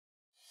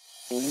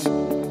How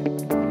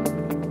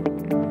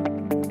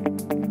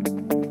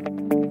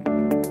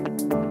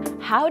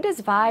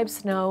does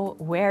Vibes know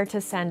where to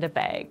send a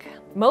bag?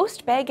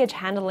 Most baggage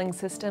handling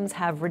systems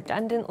have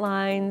redundant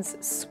lines,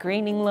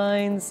 screening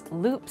lines,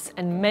 loops,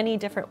 and many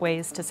different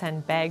ways to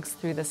send bags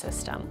through the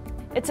system.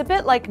 It's a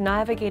bit like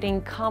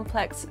navigating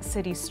complex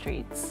city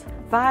streets.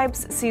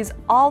 Vibes sees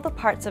all the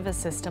parts of a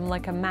system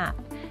like a map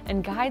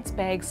and guides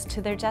bags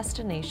to their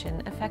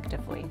destination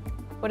effectively.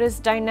 What is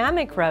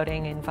dynamic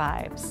routing in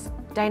Vibes?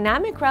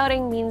 Dynamic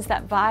routing means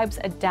that Vibes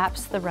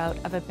adapts the route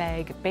of a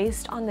bag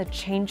based on the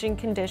changing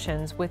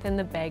conditions within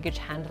the baggage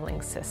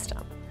handling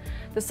system.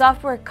 The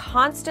software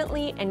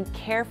constantly and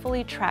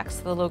carefully tracks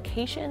the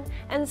location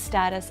and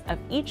status of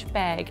each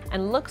bag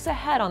and looks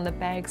ahead on the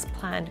bag's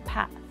planned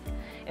path.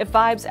 If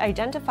Vibes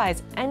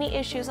identifies any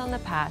issues on the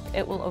path,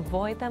 it will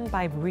avoid them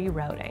by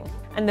rerouting.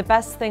 And the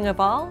best thing of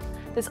all,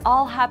 this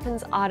all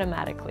happens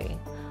automatically.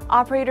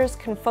 Operators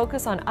can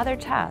focus on other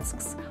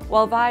tasks,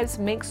 while Vibes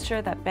makes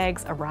sure that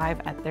bags arrive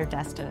at their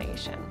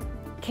destination.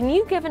 Can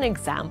you give an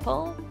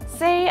example?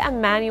 Say a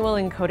manual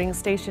encoding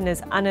station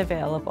is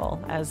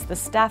unavailable as the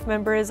staff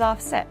member is off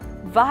sick.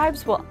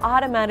 Vibes will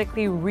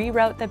automatically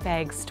reroute the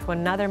bags to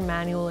another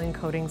manual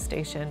encoding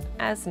station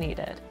as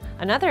needed.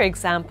 Another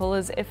example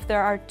is if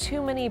there are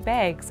too many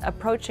bags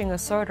approaching a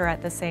sorter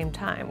at the same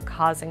time,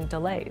 causing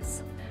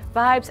delays.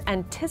 Vibes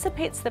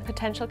anticipates the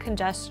potential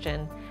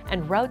congestion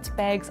and routes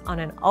bags on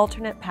an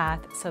alternate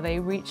path so they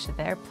reach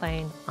their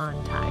plane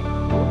on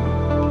time.